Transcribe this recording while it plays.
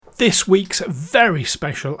This week's very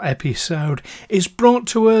special episode is brought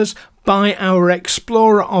to us by our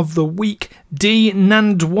Explorer of the Week, Dee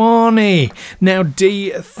Nandwani. Now,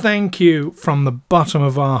 Dee, thank you from the bottom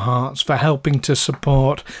of our hearts for helping to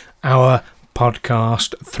support our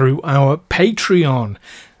podcast through our Patreon.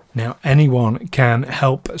 Now, anyone can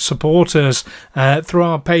help support us through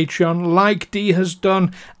our Patreon like Dee has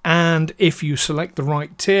done, and if you select the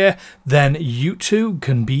right tier, then you too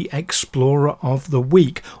can be Explorer of the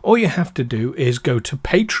Week. All you have to do is go to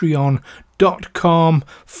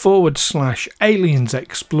patreon.com/aliens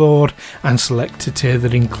explored and select a tier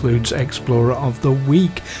that includes Explorer of the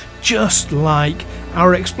Week, just like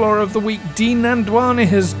our Explorer of the Week, Dee Nandwani,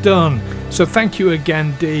 has done. So thank you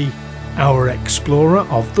again, Dee, our Explorer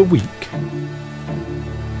of the Week.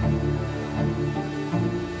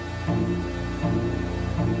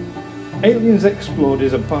 Aliens Explored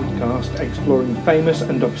is a podcast exploring famous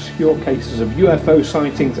and obscure cases of UFO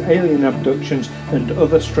sightings, alien abductions and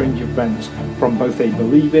other strange events from both a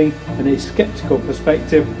believing and a sceptical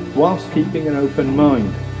perspective, whilst keeping an open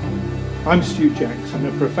mind. I'm Stu Jackson,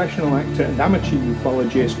 a professional actor and amateur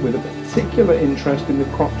ufologist with a particular interest in the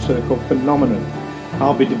crop circle phenomenon.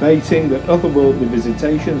 I'll be debating that otherworldly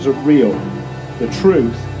visitations are real. The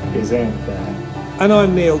truth is out there. And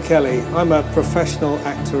I'm Neil Kelly. I'm a professional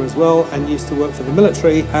actor as well and used to work for the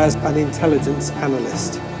military as an intelligence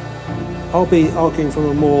analyst. I'll be arguing from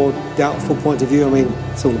a more doubtful point of view. I mean,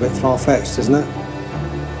 it's all a bit far-fetched, isn't it?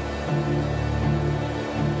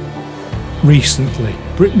 Recently,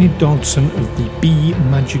 Brittany Dodson of the Be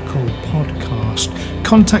Magical podcast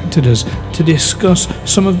contacted us to discuss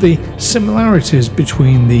some of the similarities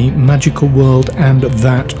between the magical world and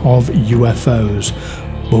that of UFOs.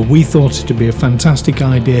 Well, we thought it to be a fantastic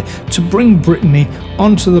idea to bring Brittany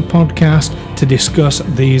onto the podcast to discuss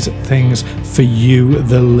these things for you,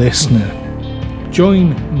 the listener.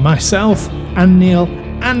 Join myself and Neil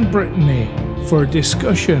and Brittany for a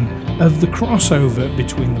discussion of the crossover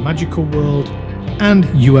between the magical world and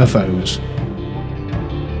UFOs.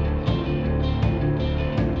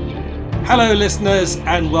 Hello listeners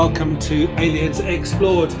and welcome to Aliens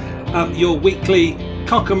Explored, your weekly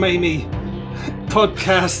cockamamie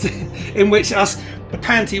podcast in which us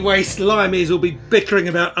panty-waist limeys will be bickering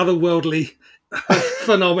about otherworldly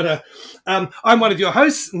phenomena. I'm one of your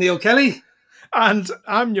hosts, Neil Kelly. And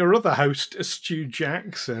I'm your other host, Stu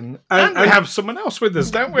Jackson. And we have someone else with us,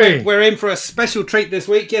 don't we? We're in for a special treat this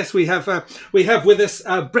week. Yes, we have with us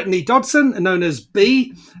Brittany Dodson, known as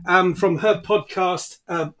B, from her podcast,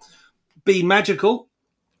 Be Magical.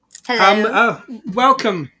 Hello.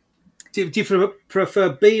 Welcome. Do you prefer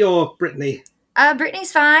B or Brittany?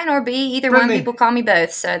 Brittany's fine, or B. Either Brittany. One. People call me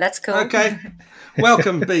both, so that's cool. Okay.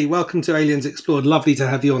 Welcome, B. Welcome to Aliens Explored. Lovely to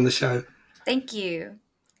have you on the show. Thank you.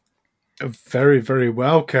 Very, very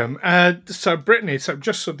welcome. So, Brittany,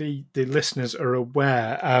 just so the listeners are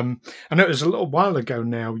aware, I know it was a little while ago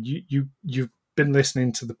now. You've been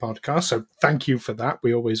listening to the podcast, so thank you for that.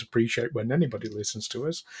 We always appreciate when anybody listens to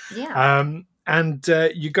us. Yeah. And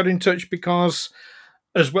you got in touch because,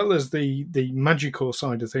 as well as the magical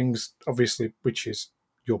side of things, obviously, which is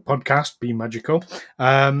your podcast, Be Magical,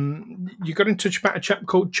 you got in touch about a chap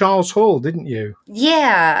called Charles Hall, didn't you?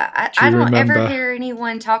 Yeah. I don't ever hear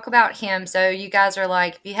anyone talk about him, so you guys are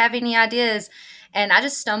like, if you have any ideas. And I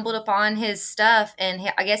just stumbled upon his stuff,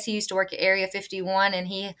 and I guess he used to work at Area 51,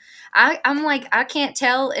 and I'm like, I can't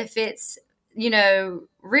tell if it's,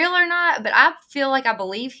 real or not, but I feel like I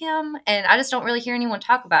believe him, and I just don't really hear anyone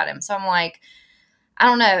talk about him. So I'm like, I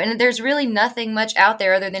don't know. And there's really nothing much out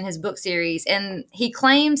there other than his book series. And he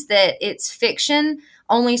claims that it's fiction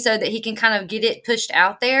only so that he can kind of get it pushed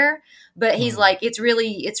out there. But he's like, it's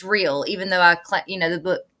real, even though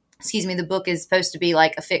the book is supposed to be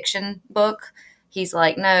like a fiction book. He's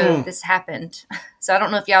like, no, this happened. So I don't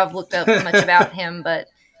know if y'all have looked up much about him, but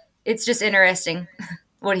it's just interesting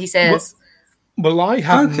what he says. Well, I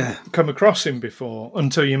hadn't come across him before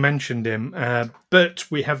until you mentioned him, but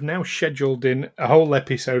we have now scheduled in a whole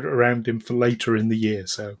episode around him for later in the year.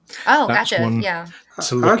 So that's gotcha. One to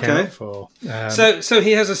look out for. So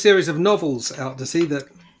he has a series of novels out, does he?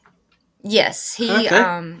 Yes,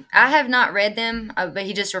 I have not read them, but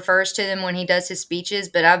he just refers to them when he does his speeches.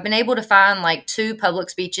 But I've been able to find like 2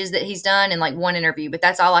 public speeches that he's done and like 1 interview, but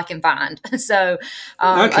that's all I can find. So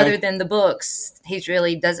other than the books, he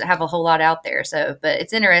really doesn't have a whole lot out there. So, but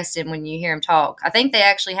it's interesting when you hear him talk. I think they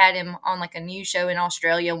actually had him on like a news show in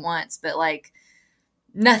Australia once, but like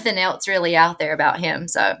nothing else really out there about him.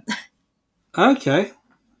 So, okay.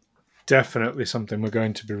 Definitely something we're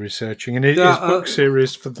going to be researching. And his book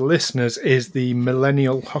series for the listeners is the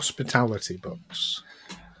Millennial Hospitality books.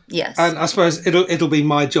 Yes. And I suppose it'll be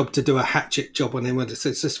my job to do a hatchet job on him. Just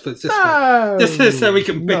so we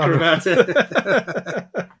can bicker about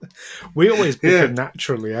it. We always bicker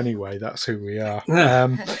naturally anyway. That's who we are.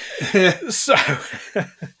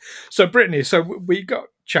 So Brittany, so we got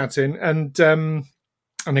chatting, and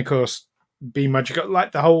of course, be magical.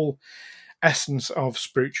 Like the whole essence of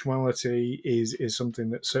spirituality is something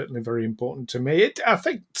that's certainly very important to me. I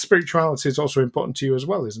think spirituality is also important to you as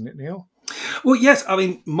well, isn't it, Neil? Well, yes. I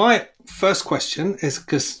mean, my first question is,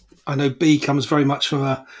 because I know B comes very much from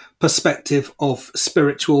a perspective of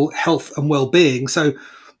spiritual health and well-being. So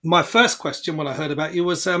my first question when I heard about you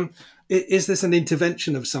was, is this an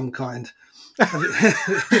intervention of some kind? Have you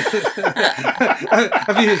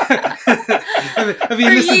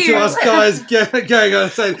listened to us guys going on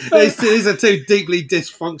saying these are two deeply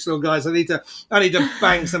dysfunctional guys? I need to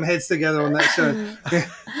bang some heads together on that show.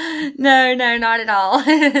 No, not at all.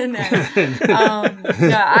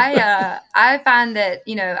 No, I find that,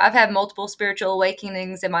 I've had multiple spiritual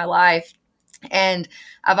awakenings in my life, and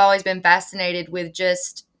I've always been fascinated with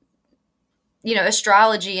just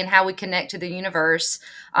astrology and how we connect to the universe,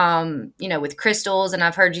 with crystals. And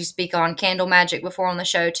I've heard you speak on candle magic before on the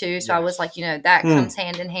show too. So yes. I was like, that comes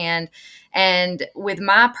hand in hand. And with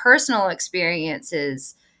my personal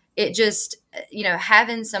experiences, it just,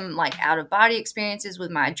 having some like out of body experiences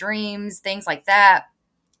with my dreams, things like that.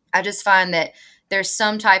 I just find that there's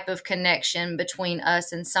some type of connection between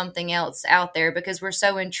us and something else out there, because we're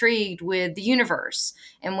so intrigued with the universe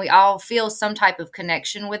and we all feel some type of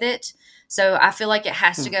connection with it. So I feel like it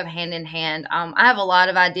has to go hand in hand. I have a lot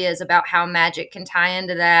of ideas about how magic can tie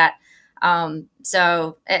into that.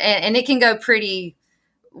 So it can go pretty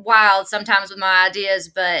wild sometimes with my ideas,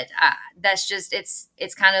 but that's just, it's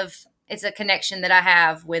a connection that I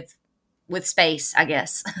have with space, I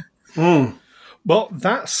guess. Well,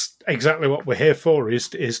 that's exactly what we're here for, is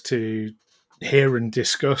to hear and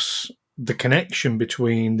discuss the connection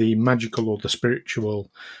between the magical or the spiritual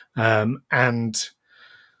and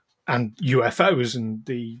UFOs and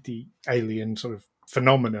the alien sort of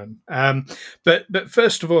phenomenon. But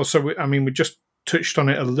first of all, we just touched on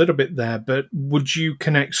it a little bit there, but would you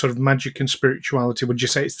connect sort of magic and spirituality? Would you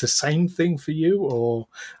say it's the same thing for you, or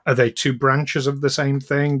are they two branches of the same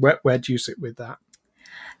thing? Where do you sit with that?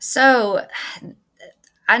 So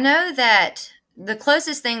I know that the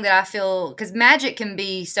closest thing that I feel, because magic can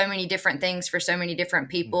be so many different things for so many different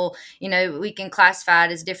people, we can classify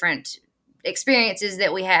it as different experiences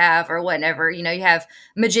that we have or whatever. You have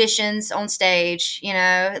magicians on stage,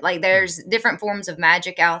 like there's different forms of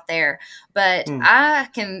magic out there, but I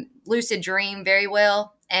can lucid dream very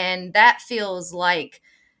well. And that feels like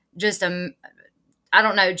just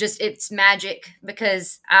it's magic,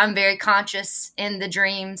 because I'm very conscious in the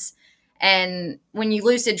dreams. And when you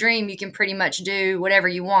lucid dream, you can pretty much do whatever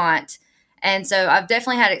you want. And so I've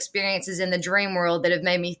definitely had experiences in the dream world that have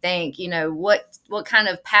made me think, what kind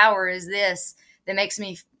of power is this that makes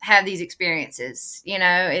me have these experiences?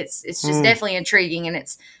 It's just definitely intriguing, and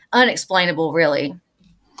it's unexplainable, really.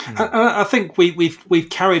 I think we've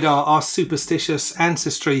carried our superstitious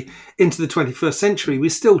ancestry into the 21st century. We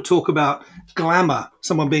still talk about glamour,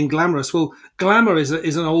 someone being glamorous. Well, glamour is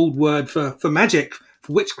an old word for magic,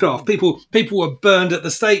 for witchcraft. People were burned at the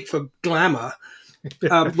stake for glamour.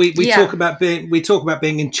 We talk about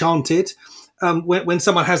being enchanted. When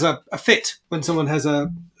someone has a fit, when someone has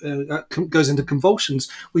goes into convulsions,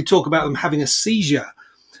 we talk about them having a seizure.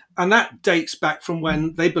 And that dates back from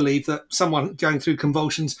when they believed that someone going through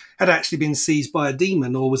convulsions had actually been seized by a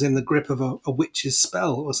demon or was in the grip of a witch's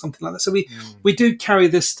spell or something like that. So we do carry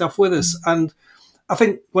this stuff with us. And I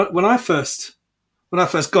think when I first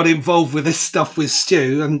got involved with this stuff with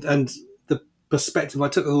Stu and the perspective I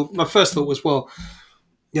took, my first thought was, well,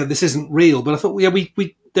 this isn't real. But I thought, we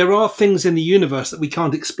there are things in the universe that we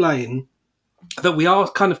can't explain, that we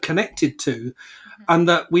are kind of connected to, and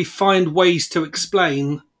that we find ways to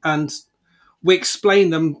explain. And we explain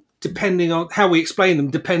them depending on how we explain them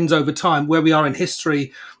depends over time, where we are in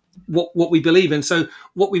history, what we believe in. So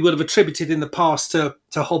what we would have attributed in the past to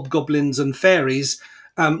hobgoblins and fairies,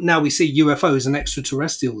 now we see UFOs and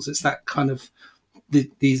extraterrestrials. It's that kind of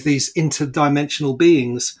these interdimensional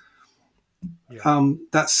beings. Yeah.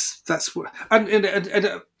 That's what, and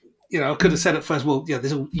I could have said at first, well,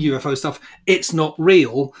 this UFO stuff, it's not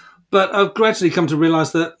real. But I've gradually come to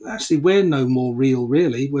realise that actually we're no more real,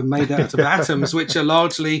 really. We're made out of atoms, which are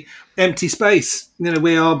largely empty space.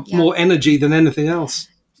 We are more energy than anything else.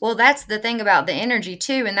 Well, that's the thing about the energy,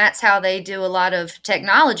 too. And that's how they do a lot of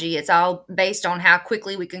technology. It's all based on how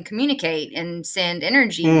quickly we can communicate and send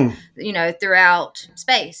energy, throughout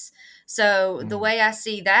space. So the way I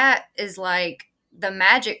see that is like, the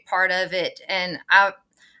magic part of it. And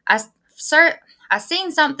I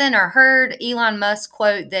seen something or heard Elon Musk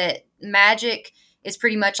quote that magic is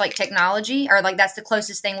pretty much like technology, or like that's the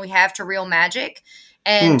closest thing we have to real magic.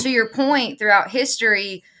 And to your point, throughout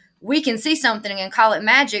history, we can see something and call it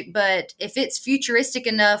magic, but if it's futuristic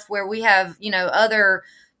enough where we have, other,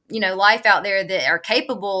 life out there that are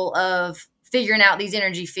capable of figuring out these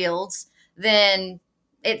energy fields, then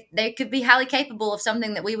they could be highly capable of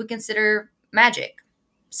something that we would consider magic.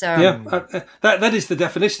 So yeah, that is the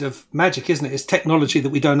definition of magic, isn't it? It's technology that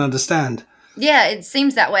we don't understand. Yeah, it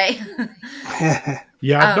seems that way.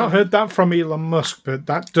 Yeah, I've not heard that from Elon Musk, but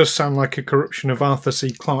that does sound like a corruption of Arthur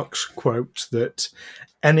C. Clarke's quote that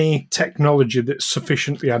any technology that's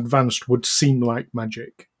sufficiently advanced would seem like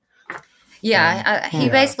magic. Yeah, he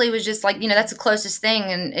basically was just like, that's the closest thing.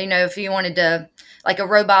 And, if you wanted to, like a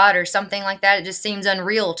robot or something like that, it just seems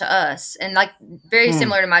unreal to us. And like very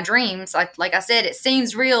similar to my dreams. Like I said, it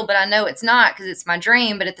seems real, but I know it's not because it's my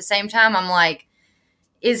dream. But at the same time, I'm like,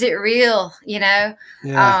 is it real? Yeah.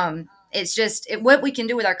 It's just what we can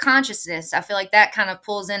do with our consciousness. I feel like that kind of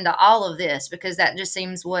pulls into all of this, because that just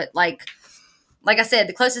seems what, like I said,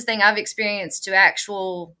 the closest thing I've experienced to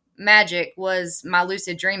actual magic was my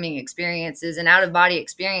lucid dreaming experiences and out of body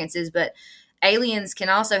experiences. But aliens can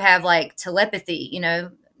also have like telepathy,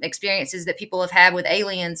 experiences that people have had with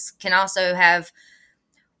aliens can also have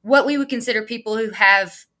what we would consider people who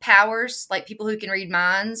have powers, like people who can read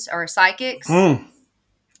minds or psychics.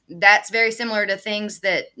 That's very similar to things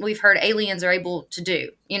that we've heard aliens are able to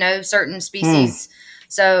do, certain species.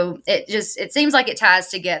 So it seems like it ties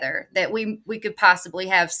together that we could possibly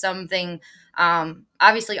have something.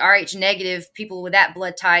 Obviously Rh negative people with that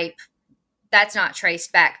blood type, that's not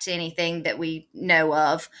traced back to anything that we know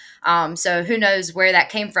of. So who knows where that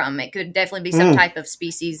came from? It could definitely be some type of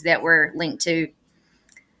species that we're linked to.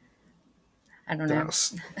 I don't know.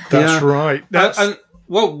 That's right.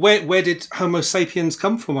 Well, where did Homo sapiens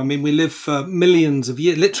come from? I mean, we live for millions of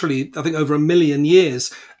years, literally, I think over 1 million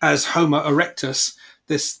years as Homo erectus,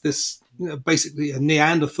 this basically a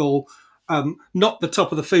Neanderthal, not the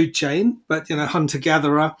top of the food chain, but,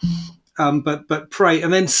 hunter-gatherer, but prey.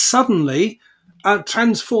 And then suddenly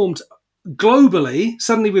transformed globally.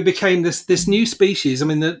 Suddenly we became this new species. I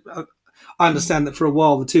mean, I understand that for a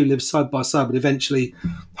while the two lived side by side, but eventually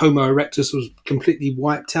Homo erectus was completely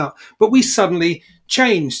wiped out. But we suddenly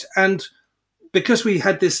changed, and because we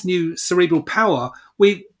had this new cerebral power,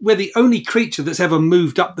 we're the only creature that's ever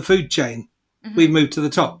moved up the food chain. We've moved to the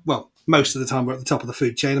top. Well, most of the time we're at the top of the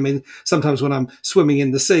food chain. I mean, sometimes when I'm swimming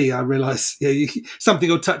in the sea, I realise something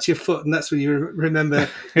will touch your foot, and that's when you remember,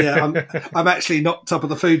 I'm actually not top of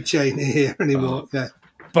the food chain here anymore. Yeah.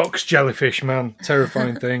 Box jellyfish, man.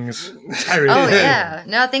 Terrifying things. Terrible. Oh, yeah.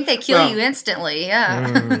 No, I think they kill you instantly.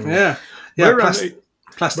 Yeah. We're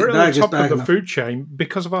plastic at bag the top is of the food chain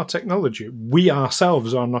because of our technology. We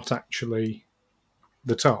ourselves are not actually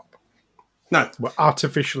the top. No. We're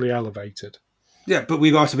artificially elevated. Yeah, but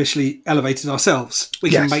we've artificially elevated ourselves.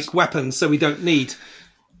 We can make weapons, so we don't need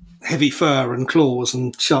heavy fur and claws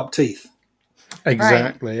and sharp teeth.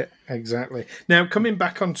 Exactly. Now, coming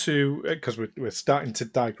back onto, because we're starting to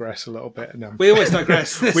digress a little bit. We always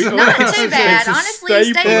digress. Not too bad. Honestly,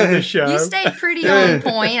 you stayed pretty on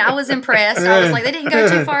point. I was impressed. I was like, they didn't go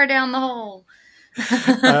too far down the hole.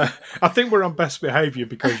 I think we're on best behaviour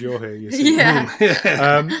because you're here, you see.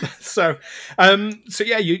 Yeah. So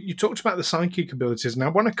you talked about the psychic abilities, and I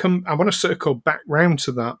want to circle back round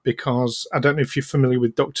to that because I don't know if you're familiar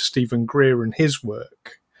with Dr. Stephen Greer and his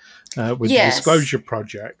work. With the Disclosure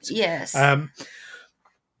Project. Yes.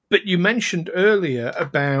 But you mentioned earlier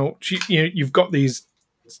about you've got these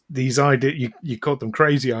ideas. You called them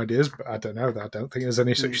crazy ideas, but I don't know. I don't think there's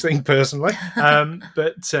any such thing personally.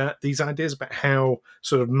 But these ideas about how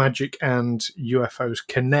sort of magic and UFOs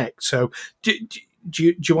connect. So do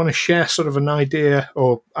you want to share sort of an idea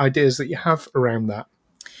or ideas that you have around that?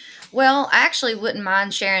 Well, I actually wouldn't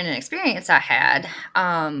mind sharing an experience I had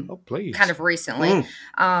please. Kind of recently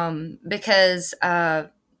because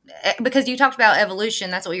you talked about evolution.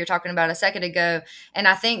 That's what you were talking about a second ago. And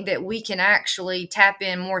I think that we can actually tap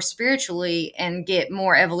in more spiritually and get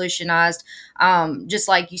more evolutionized. Just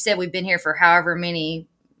like you said, we've been here for however many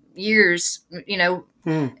years,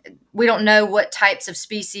 we don't know what types of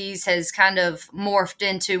species has kind of morphed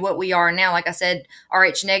into what we are now. Like I said,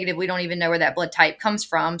 Rh negative, we don't even know where that blood type comes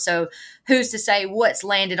from. So who's to say what's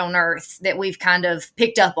landed on Earth that we've kind of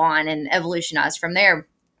picked up on and evolutionized from there?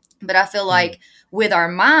 But I feel like with our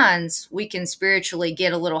minds, we can spiritually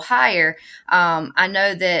get a little higher. I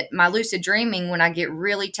know that my lucid dreaming, when I get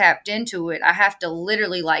really tapped into it, I have to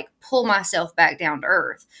literally like pull myself back down to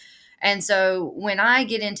earth. And so when I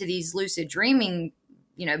get into these lucid dreaming,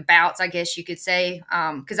 bouts, I guess you could say,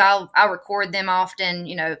 because I'll record them often.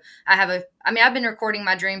 I've been recording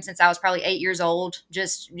my dreams since I was probably 8 years old.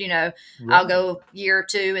 Just, right. I'll go a year or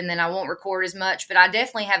two and then I won't record as much, but I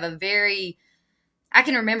definitely have I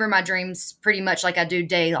can remember my dreams pretty much like I do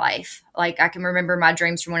day life. Like I can remember my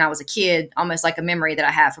dreams from when I was a kid, almost like a memory that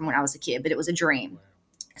I have from when I was a kid, but it was a dream.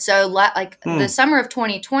 So the summer of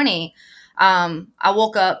 2020, I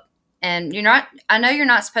woke up and I know you're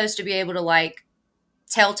not supposed to be able to like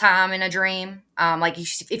tell time in a dream.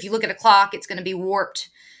 If you look at a clock, it's going to be warped.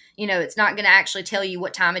 It's not going to actually tell you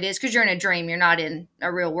what time it is because you're in a dream. You're not in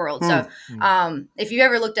a real world. So if you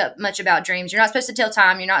ever looked up much about dreams, you're not supposed to tell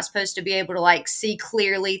time. You're not supposed to be able to like see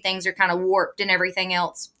clearly. Things are kind of warped and everything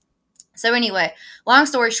else. So anyway, long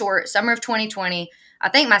story short, summer of 2020, I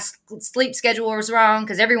think my sleep schedule was wrong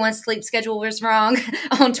because everyone's sleep schedule was wrong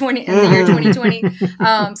in the year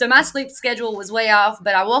 2020. So my sleep schedule was way off,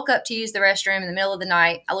 but I woke up to use the restroom in the middle of the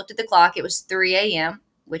night. I looked at the clock. It was 3 a.m.,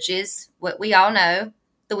 which is what we all know,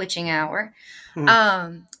 the witching hour.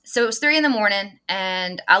 So it was 3 a.m,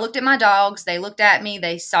 and I looked at my dogs. They looked at me.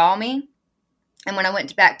 They saw me. And when I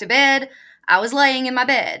went back to bed, I was laying in my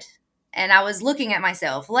bed and I was looking at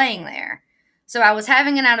myself laying there. So I was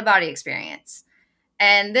having an out-of-body experience.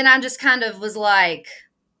 And then I just kind of was like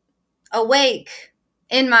awake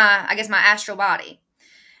in my astral body.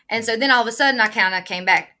 And so then all of a sudden I kind of came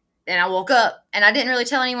back and I woke up and I didn't really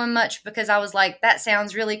tell anyone much because I was like, that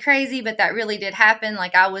sounds really crazy, but that really did happen.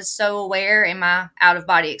 Like I was so aware in my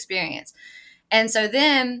out-of-body experience. And so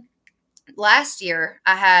then last year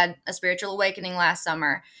I had a spiritual awakening last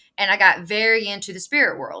summer and I got very into the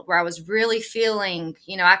spirit world where I was really feeling,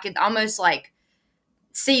 I could almost like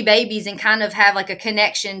see babies and kind of have like a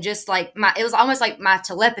connection, just like it was almost like my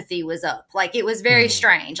telepathy was up. Like it was very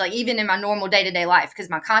strange, like even in my normal day-to-day life, because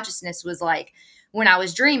my consciousness was like, when I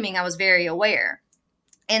was dreaming, I was very aware.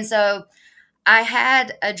 And so I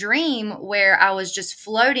had a dream where I was just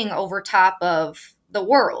floating over top of the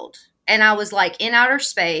world and I was like in outer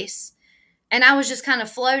space and I was just kind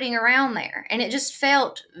of floating around there and it just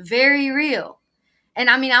felt very real. And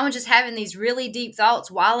I mean, I was just having these really deep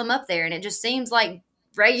thoughts while I'm up there and it just seems like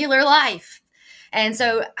regular life. And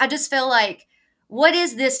so I just feel like, what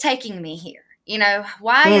is this taking me here?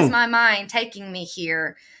 Why is my mind taking me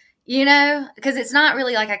here? Because it's not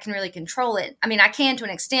really like I can really control it. I mean, I can to an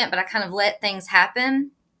extent, but I kind of let things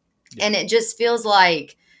happen. Yeah. And it just feels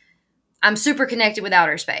like I'm super connected with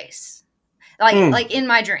outer space, like in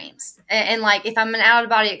my dreams. And like, if I'm an out of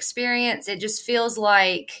body experience, it just feels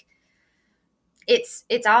like it's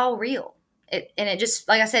all real. It just,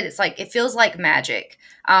 like I said, it's like, it feels like magic,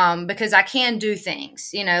 because I can do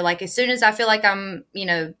things, like as soon as I feel like I'm,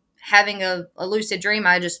 having a lucid dream,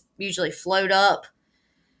 I just usually float up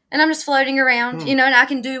and I'm just floating around, and I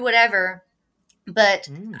can do whatever. But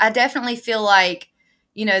I definitely feel like,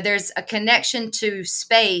 there's a connection to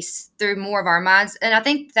space through more of our minds. And I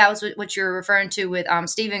think that was what you're referring to with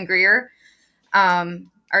Stephen Greer,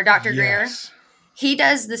 or Dr. Greer. He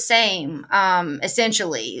does the same,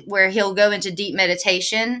 essentially, where he'll go into deep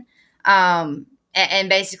meditation, and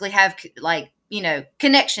basically have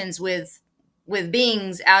connections with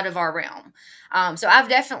beings out of our realm. So I've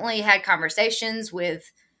definitely had conversations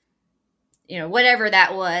with, whatever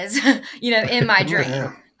that was, in my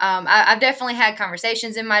dream. I've definitely had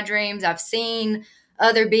conversations in my dreams. I've seen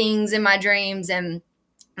other beings in my dreams, and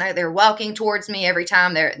they're walking towards me every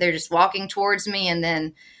time. They're just walking towards me, and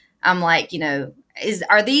then I'm like,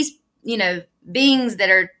 are these, beings that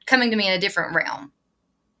are coming to me in a different realm?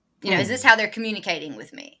 Is this how they're communicating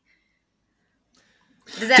with me?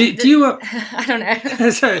 Does that, do you? I don't know.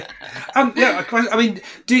 Sorry. I mean,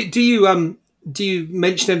 do you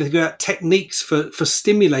mention anything about techniques for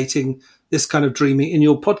stimulating this kind of dreaming in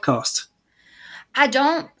your podcast? I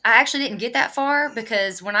don't. I actually didn't get that far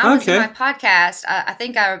because when I was in my podcast, I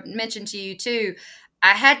think I mentioned to you too, I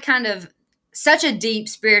had kind of such a deep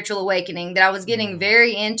spiritual awakening that I was getting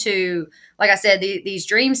very into, like I said, these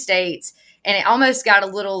dream states, and it almost got a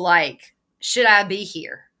little like, should I be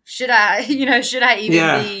here? Should I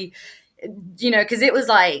even be, because it was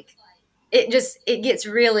like, it gets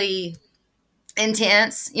really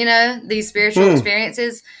intense, these spiritual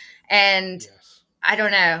experiences. And I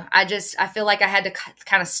don't know. I feel like I had to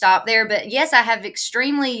kind of stop there. But yes, I have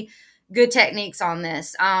extremely good techniques on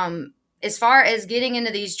this. As far as getting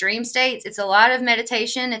into these dream states, it's a lot of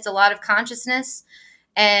meditation. It's a lot of consciousness.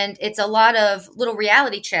 And it's a lot of little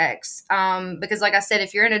reality checks. Because like I said,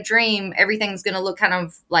 if you're in a dream, everything's going to look kind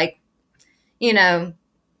of like,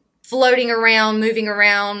 floating around, moving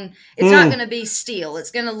around. It's not going to be still.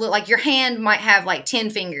 It's going to look like your hand might have like 10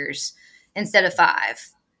 fingers instead of 5.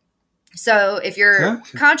 So if you're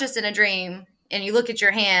conscious in a dream and you look at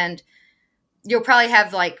your hand, you'll probably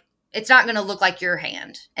have like, it's not going to look like your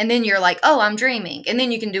hand. And then you're like, oh, I'm dreaming. And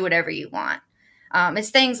then you can do whatever you want. It's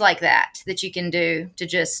things like that you can do to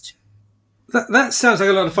just... That sounds like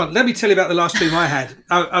a lot of fun. Let me tell you about the last dream I had.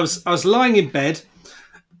 I was lying in bed,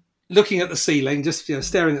 looking at the ceiling, just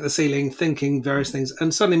staring at the ceiling, thinking various things.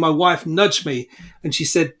 And suddenly my wife nudged me and she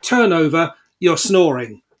said, turn over, you're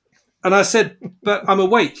snoring. And I said, but I'm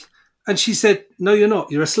awake. And she said, no, you're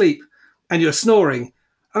not. You're asleep and you're snoring.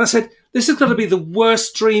 And I said, this has got to be the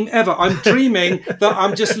worst dream ever. I'm dreaming that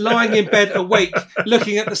I'm just lying in bed awake,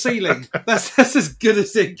 looking at the ceiling. That's as good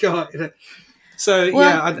as it got. So,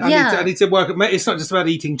 I need to work. It's not just about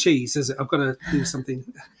eating cheese, is it? I've got to do something.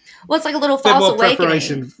 Well, it's like a little false awakening.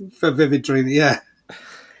 Preparation for vivid dreaming, yeah.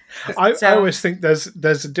 I always think there's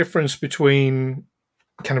a difference between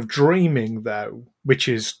kind of dreaming, though, which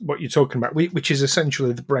is what you're talking about, which is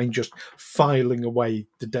essentially the brain just filing away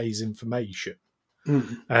the day's information.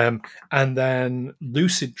 And then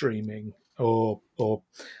lucid dreaming or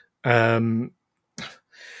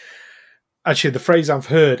actually the phrase I've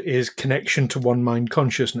heard is connection to one mind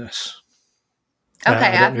consciousness. Okay,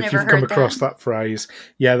 I've never heard come across that phrase.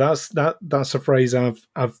 Yeah, that's a phrase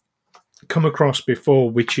I've come across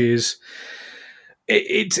before, which is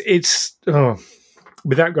it's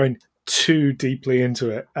without going too deeply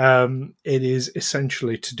into it, it is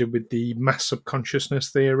essentially to do with the mass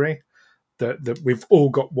subconsciousness theory. That we've all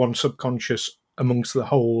got one subconscious amongst the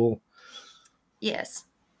whole. Yes.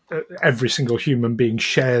 Every single human being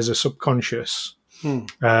shares a subconscious.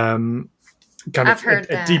 I've heard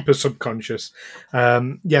a deeper subconscious.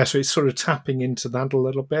 So it's sort of tapping into that a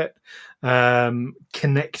little bit,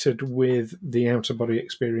 connected with the outer body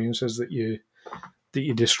experiences that you're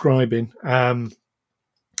describing.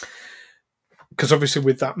 Because obviously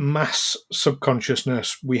with that mass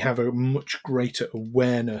subconsciousness, we have a much greater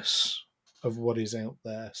awareness of what is out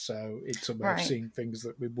there. So it's a way of seeing things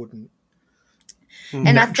that we wouldn't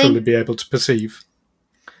naturally be able to perceive.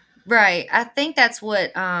 Right. I think that's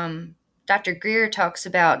what Dr. Greer talks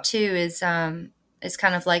about too, is kind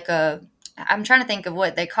of like I'm trying to think of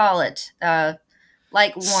what they call it,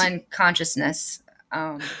 like one consciousness.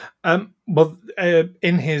 In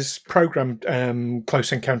his program,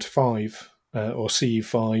 Close Encounter 5, or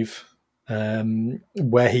CE5,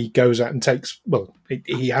 where he goes out and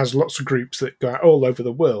he has lots of groups that go out all over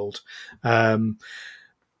the world.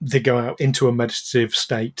 They go out into a meditative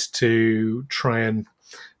state to try and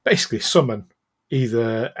basically summon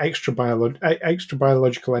either extra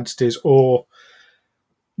biological entities or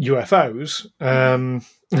UFOs. And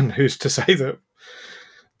who's to say that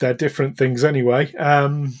they're different things anyway?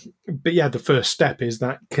 But yeah, the first step is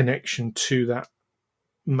that connection to that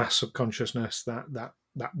mass subconsciousness, that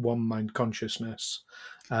one mind consciousness.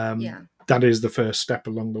 That is the first step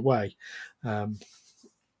along the way.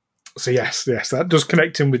 So yes, that does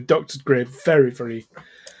connect in with Dr. Greer very, very,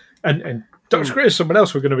 and Dr. Greer is someone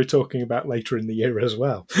else we're going to be talking about later in the year as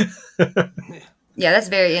well. Yeah, that's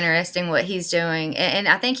very interesting what he's doing, and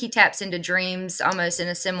I think he taps into dreams almost in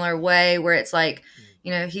a similar way, where it's like,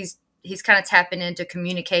 he's kind of tapping into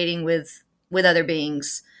communicating with other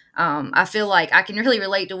beings. I feel like I can really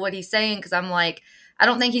relate to what he's saying, because I'm like, I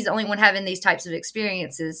don't think he's the only one having these types of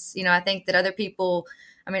experiences. I think that other people,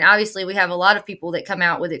 obviously we have a lot of people that come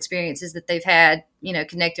out with experiences that they've had,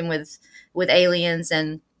 connecting with aliens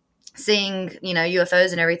and seeing,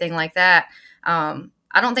 UFOs and everything like that.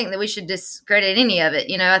 I don't think that we should discredit any of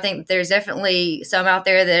it. I think there's definitely some out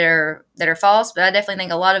there that are false, but I definitely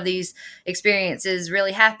think a lot of these experiences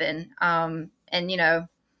really happen.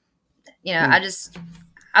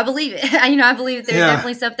 I believe it. I believe there's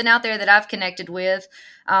definitely something out there that I've connected with.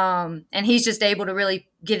 And he's just able to really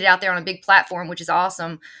get it out there on a big platform, which is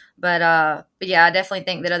awesome. But yeah, I definitely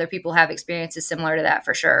think that other people have experiences similar to that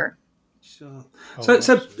for sure. Sure.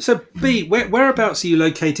 So B, whereabouts are you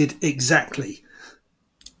located exactly?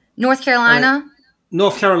 North Carolina.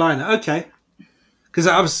 North Carolina. Okay. Because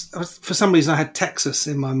I was for some reason I had Texas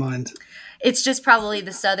in my mind. It's just probably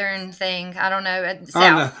the southern thing. I don't know.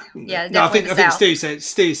 South. Oh, no. Yeah, definitely I think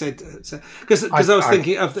Steve said because I was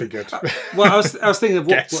thinking of I was thinking of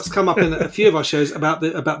what's come up in a few of our shows about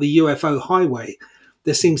the UFO highway.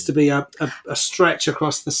 There seems to be a stretch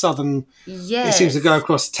across the southern. Yes. It seems to go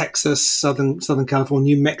across Texas, Southern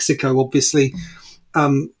California, New Mexico, obviously,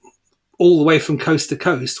 all the way from coast to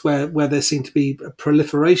coast, where there seemed to be a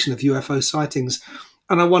proliferation of UFO sightings.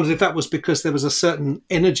 And I wondered if that was because there was a certain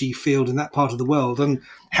energy field in that part of the world, and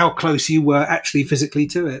how close you were actually physically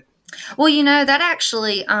to it. Well, that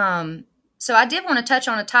actually, so I did want to touch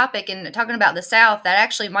on a topic and talking about the South that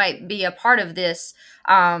actually might be a part of this.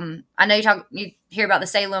 I know you hear about the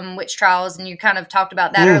Salem witch trials, and you kind of talked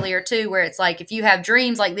about that earlier too, where it's like, if you have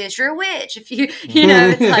dreams like this, you're a witch. If you,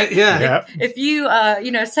 it's like, if you,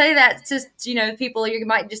 say that to, people, you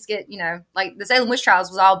might just get, like the Salem witch trials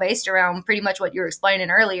was all based around pretty much what you were explaining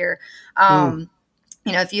earlier.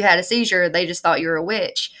 If you had a seizure, they just thought you were a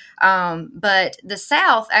witch. But the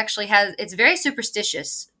South actually it's very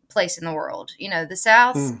superstitious place in the world. The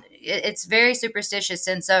South, it's very superstitious.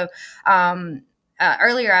 And so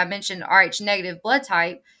earlier I mentioned Rh negative blood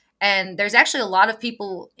type, and there's actually a lot of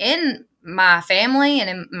people in my family,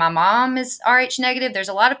 and my mom is Rh negative. There's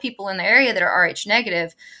a lot of people in the area that are Rh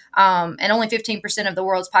negative, and only 15% of the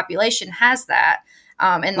world's population has that.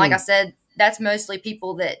 And like I said, that's mostly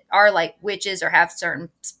people that are like witches or have certain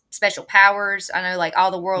special powers. I know like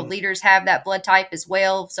all the world leaders have that blood type as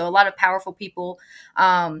well. So a lot of powerful people.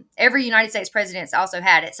 Every United States president's also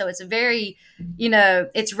had it. So it's a very,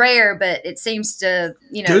 it's rare, but it seems to,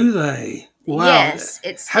 Do they? Wow. Yes,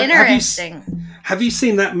 it's interesting. Have you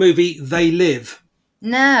seen that movie, They Live?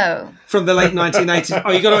 No. From the late 1980s.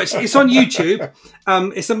 Oh, you got to watch it. It's on YouTube.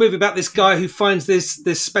 It's a movie about this guy who finds this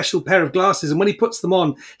special pair of glasses, and when he puts them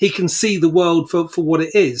on, he can see the world for what it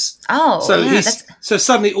is. Oh, so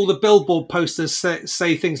suddenly all the billboard posters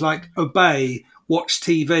say things like obey, watch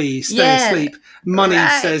TV, stay asleep. Money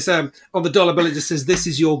says on the dollar bill it just says this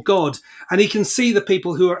is your God, and he can see the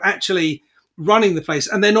people who are actually running the place,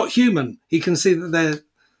 and they're not human. He can see that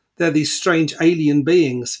they're these strange alien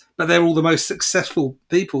beings, but they're all the most successful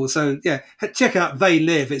people. So yeah, check out They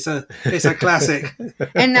Live. It's a classic.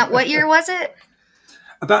 And what year was it?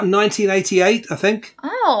 About 1988, I think.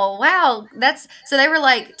 Oh wow, so they were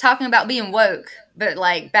like talking about being woke, but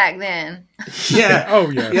like back then. Yeah.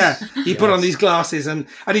 Oh yeah. Yeah. He put on these glasses, and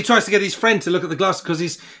he tries to get his friend to look at the glasses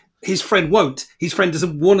because his friend won't. His friend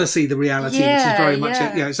doesn't want to see the reality, which is very much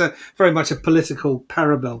it's a very much a political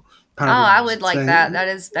parable. Oh, I would like that. That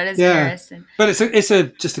is interesting. But it's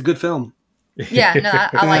just a good film. Yeah, no,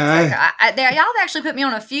 I like that. Y'all have actually put me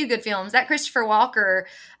on a few good films. That Christopher Walken.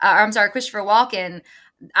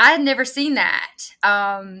 I had never seen that.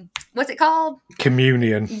 What's it called?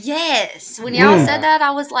 Communion. Yes. When y'all said that, I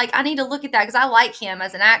was like, I need to look at that because I like him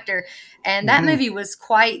as an actor. And that movie was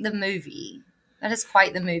quite the movie. That is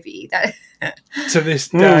quite the movie. To this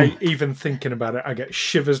day, even thinking about it, I get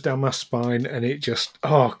shivers down my spine, and it just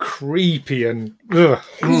creepy and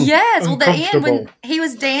yes. Well, the end when he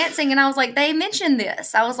was dancing, and I was like, they mentioned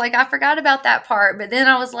this. I was like, I forgot about that part, but then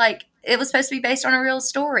I was like, it was supposed to be based on a real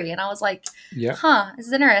story, and I was like, this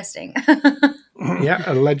is interesting. Yeah,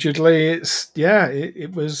 allegedly,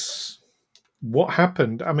 it was what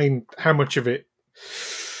happened. I mean, how much of it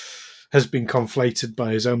has been conflated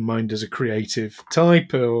by his own mind as a creative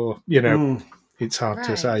type, or it's hard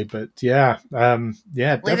to say. But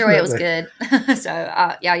definitely. Either way, it was good.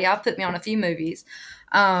 So y'all put me on a few movies.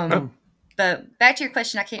 But back to your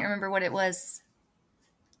question, I can't remember what it was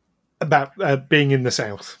about being in the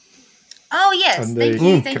South. Oh yes, thank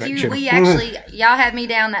you. We actually, y'all had me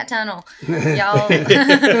down that tunnel. Y'all,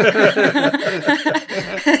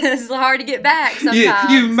 this is hard to get back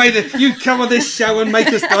sometimes. You come on this show and make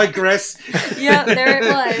us digress. Yep, there it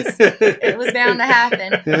was. It was bound to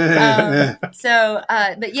happen. So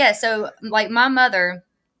like my mother,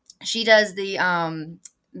 she does the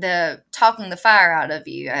talking the fire out of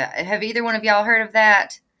you. Have either one of y'all heard of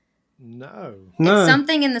that? No. It's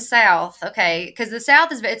something in the South, okay? Because the South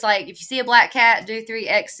it's like, if you see a black cat, do 3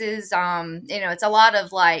 X's. It's a lot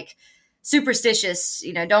of like superstitious.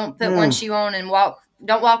 Don't put one shoe on and walk.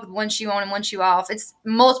 Don't walk with one shoe on and one shoe off. It's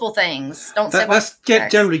multiple things. That's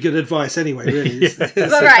generally good advice anyway, really.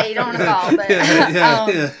 But right, you don't want to fall. But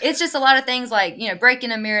it's just a lot of things like,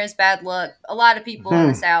 breaking a mirror is bad luck. A lot of people in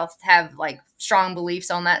the South have like strong beliefs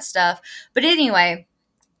on that stuff. But anyway,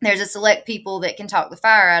 there's a select people that can talk the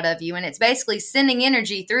fire out of you, and it's basically sending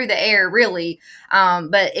energy through the air, really.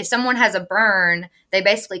 But if someone has a burn, they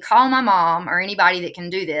basically call my mom or anybody that can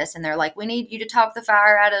do this, and they're like, we need you to talk the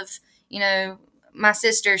fire out of, my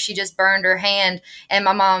sister. She just burned her hand, and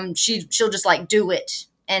my mom, she'll just like do it,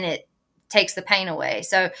 and it takes the pain away.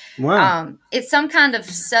 So it's some kind of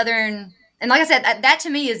Southern... And like I said, that to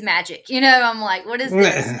me is magic. I'm like, what is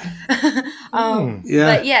this? But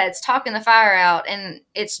it's talking the fire out. And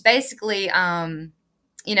it's basically, a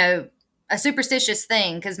superstitious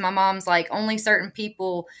thing. Because my mom's like, only certain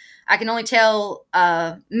people, I can only tell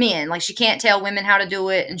men. Like, she can't tell women how to do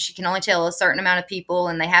it. And she can only tell a certain amount of people.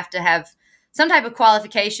 And they have to have some type of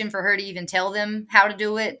qualification for her to even tell them how to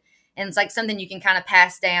do it. And it's like something you can kind of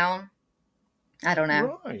pass down. I don't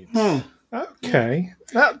know. Right. Okay.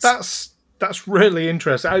 That's really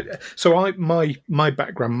interesting. My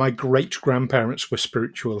background, my great grandparents were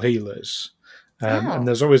spiritual healers, and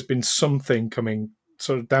there's always been something coming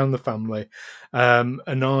sort of down the family, and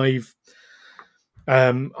I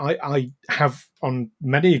have on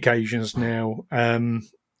many occasions now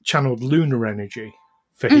channeled lunar energy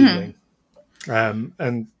for healing,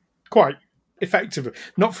 and quite effectively.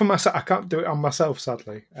 Not for myself. I can't do it on myself,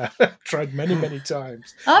 sadly. I've tried many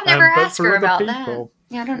times. Oh, I've never asked her about that.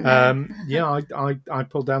 Yeah, I don't know. I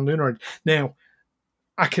pull down lunar energy. Now,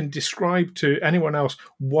 I can describe to anyone else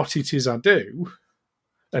what it is I do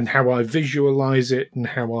and how I visualize it and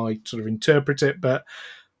how I sort of interpret it, but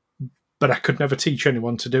I could never teach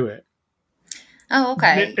anyone to do it. Oh,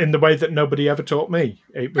 okay. In the way that nobody ever taught me.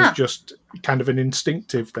 It was just kind of an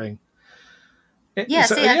instinctive thing.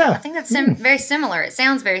 I think that's very similar. It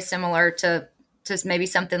sounds very similar to maybe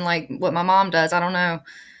something like what my mom does. I don't know.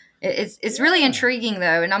 It's really intriguing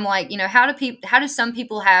though, and I'm like, how do some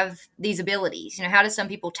people have these abilities? How do some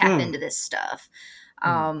people tap into this stuff?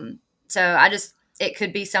 So it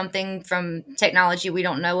could be something from technology we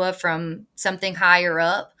don't know of, from something higher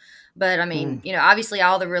up. But I mean, obviously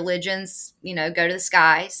all the religions, go to the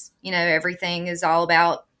skies. Everything is all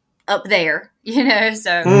about up there.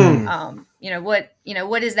 So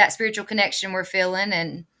what is that spiritual connection we're feeling,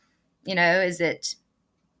 and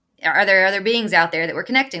are there other beings out there that we're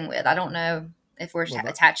connecting with? I don't know if we're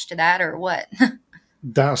attached to that or what.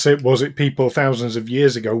 That's it. Was it people thousands of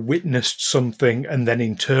years ago witnessed something and then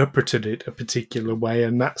interpreted it a particular way,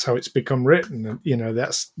 and that's how it's become written?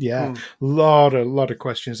 That's a lot of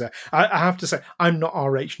questions there. I have to say, I'm not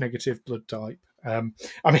Rh negative blood type.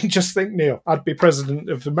 Just think, Neil, I'd be president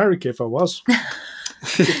of America if I was.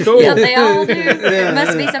 Cool. Yeah, they all do. It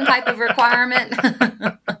must be some type of requirement.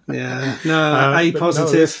 A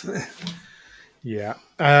positive. Yeah.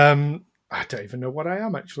 I don't even know what I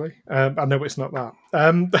am, actually. I know it's not that.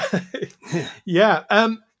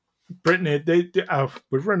 Brittany,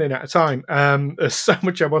 we're running out of time. There's so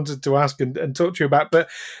much I wanted to ask and talk to you about, but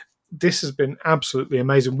this has been absolutely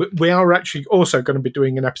amazing. We are actually also going to be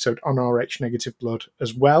doing an episode on Rh negative blood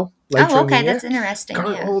as well later in the year. That's interesting.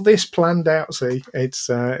 Got all this planned out. See, it's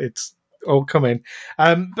all coming.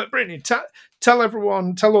 But Brittany, tell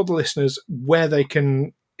all the listeners where they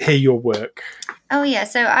can hear your work. Oh yeah,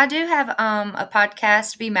 so I do have a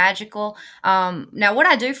podcast, Be Magical. Now, what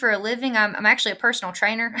I do for a living, I'm actually a personal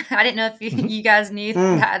trainer. I didn't know if you guys knew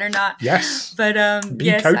that or not. Yes, but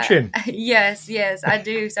coaching. Yes, I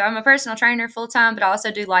do. So I'm a personal trainer full time, but I also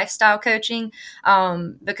do lifestyle coaching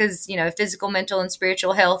because physical, mental, and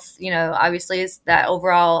spiritual health. Obviously, is that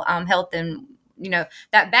overall health and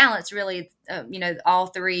that balance. Really, all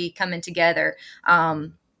three coming together.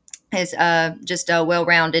 Is just a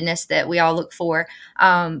well-roundedness that we all look for.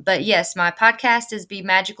 But yes, my podcast is Be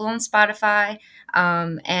Magical on Spotify.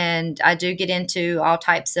 And I do get into all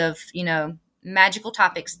types of, magical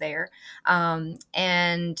topics there.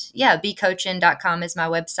 becoaching.com is my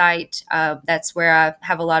website. That's where I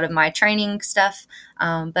have a lot of my training stuff.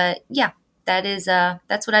 But yeah, that's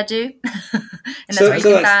what I do. And that's where you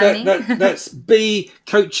can find me. That's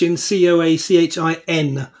becoaching,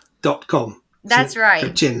 COACHIN.com. That's right.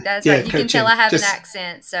 Coaching. That's right. You can tell I have an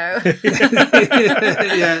accent, so we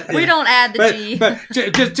don't add the G. But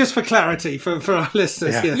just for clarity for our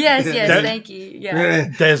listeners. Yeah. Yes, thank you. Yeah.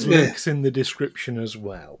 There's links in the description as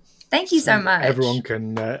well. Thank you so much. Everyone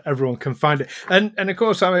can find it, and of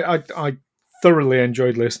course I thoroughly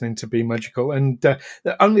enjoyed listening to Be Magical, and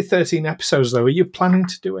only 13 episodes though. Are you planning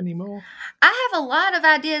to do any more? I have a lot of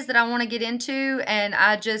ideas that I want to get into, and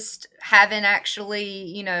I just haven't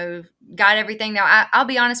actually, got everything. Now, I'll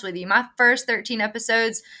be honest with you. My first 13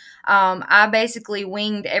 episodes, I basically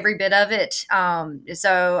winged every bit of it.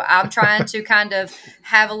 So I'm trying to kind of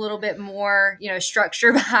have a little bit more,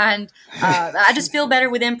 structure behind. I just feel better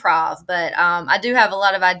with improv, but I do have a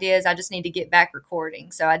lot of ideas. I just need to get back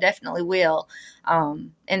recording. So I definitely will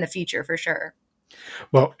in the future for sure.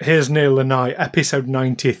 Well, here's Neil and I, episode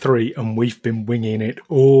 93, and we've been winging it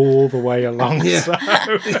all the way along. Yeah. So,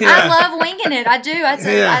 I love winging it. I do.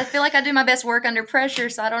 I feel like I do my best work under pressure,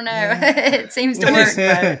 so I don't know. It seems to work.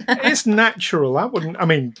 But. It's natural.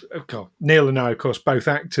 Neil and I, of course, both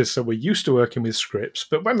actors, so we're used to working with scripts,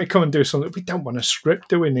 but when we come and do something, we don't want a script,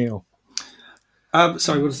 do we, Neil?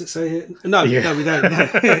 Sorry, what does it say here? No, we don't. No.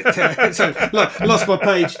 So, lost my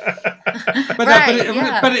page.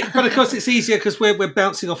 But of course, it's easier because we're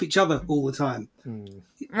bouncing off each other all the time.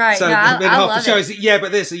 Right. So no, half the show it. is yeah,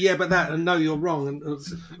 but this, yeah, but that, and no, you're wrong. And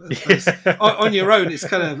on your own, it's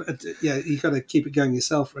kind of you got to keep it going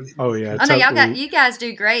yourself, really. Oh yeah. Oh no, you guys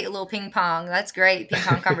do great little ping pong. That's great ping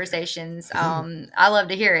pong conversations. I love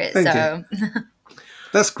to hear it. Thank you.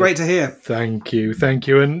 That's great to hear. Thank you,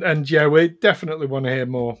 and yeah, we definitely want to hear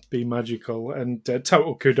more. Be magical, and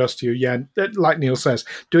total kudos to you. Yeah, like Neil says,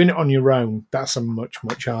 doing it on your own—that's a much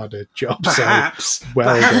harder job. Perhaps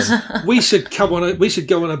done. We should go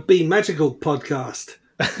on a Be Magical podcast.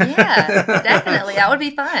 Yeah, definitely. That would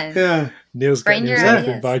be fun. Yeah. Neil's getting himself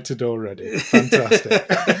invited already. Fantastic.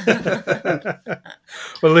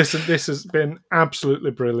 Well, listen, this has been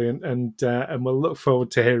absolutely brilliant, and we'll look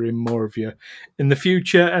forward to hearing more of you in the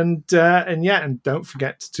future. And don't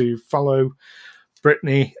forget to follow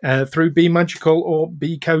Brittany through Be Magical or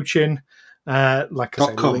Be Coaching. Like I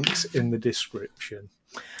said, links in the description.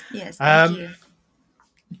 Yes, thank you.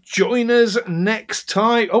 Join us next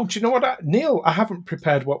time. Oh, do you know what, Neil? I haven't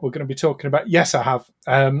prepared what we're going to be talking about. Yes, I have.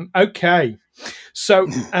 Okay. So,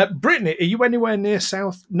 Brittany, are you anywhere near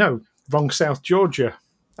South Georgia?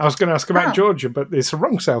 I was going to ask about Georgia, but it's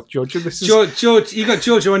wrong South Georgia. This is George. You got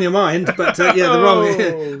Georgia on your mind, but the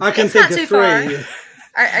wrong. I can think of three.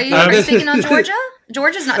 Are you speaking on Georgia?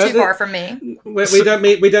 Georgia's not too far from me. We don't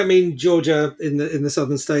mean Georgia in the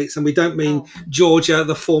southern states, and we don't mean Georgia,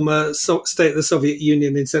 the former state of the Soviet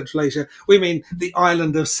Union in Central Asia. We mean the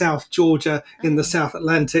island of South Georgia in the South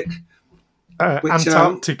Atlantic,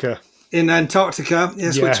 Antarctica. In Antarctica,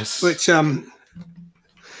 yes. Which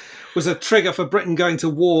was a trigger for Britain going to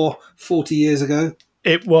war 40 years ago.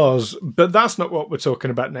 It was, but that's not what we're talking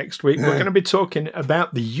about next week. We're going to be talking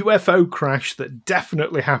about the UFO crash that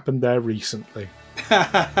definitely happened there recently.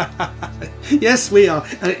 Yes, we are.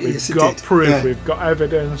 We've got proof, we've got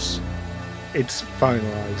evidence. It's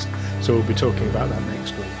finalised. So we'll be talking about that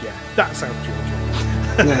next week. Yeah, that's South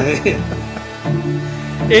Georgia.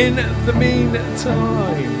 In the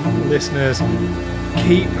meantime, listeners,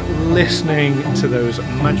 keep listening to those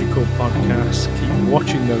magical podcasts, keep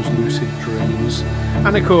watching those lucid dreams,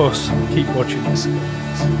 and of course, keep watching the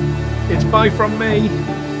skies. It's bye from me.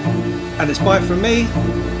 And it's bye from me.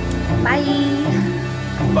 Bye.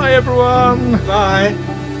 Bye, everyone. Bye.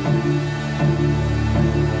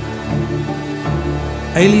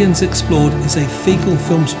 Aliens Explored is a Fecal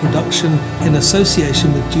Films production in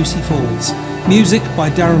association with Juicy Falls. Music by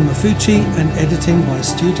Darren Mafucci and editing by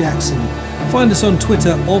Stu Jackson. Find us on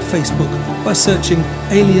Twitter or Facebook by searching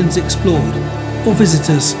Aliens Explored, or visit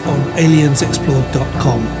us on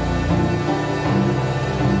aliensexplored.com.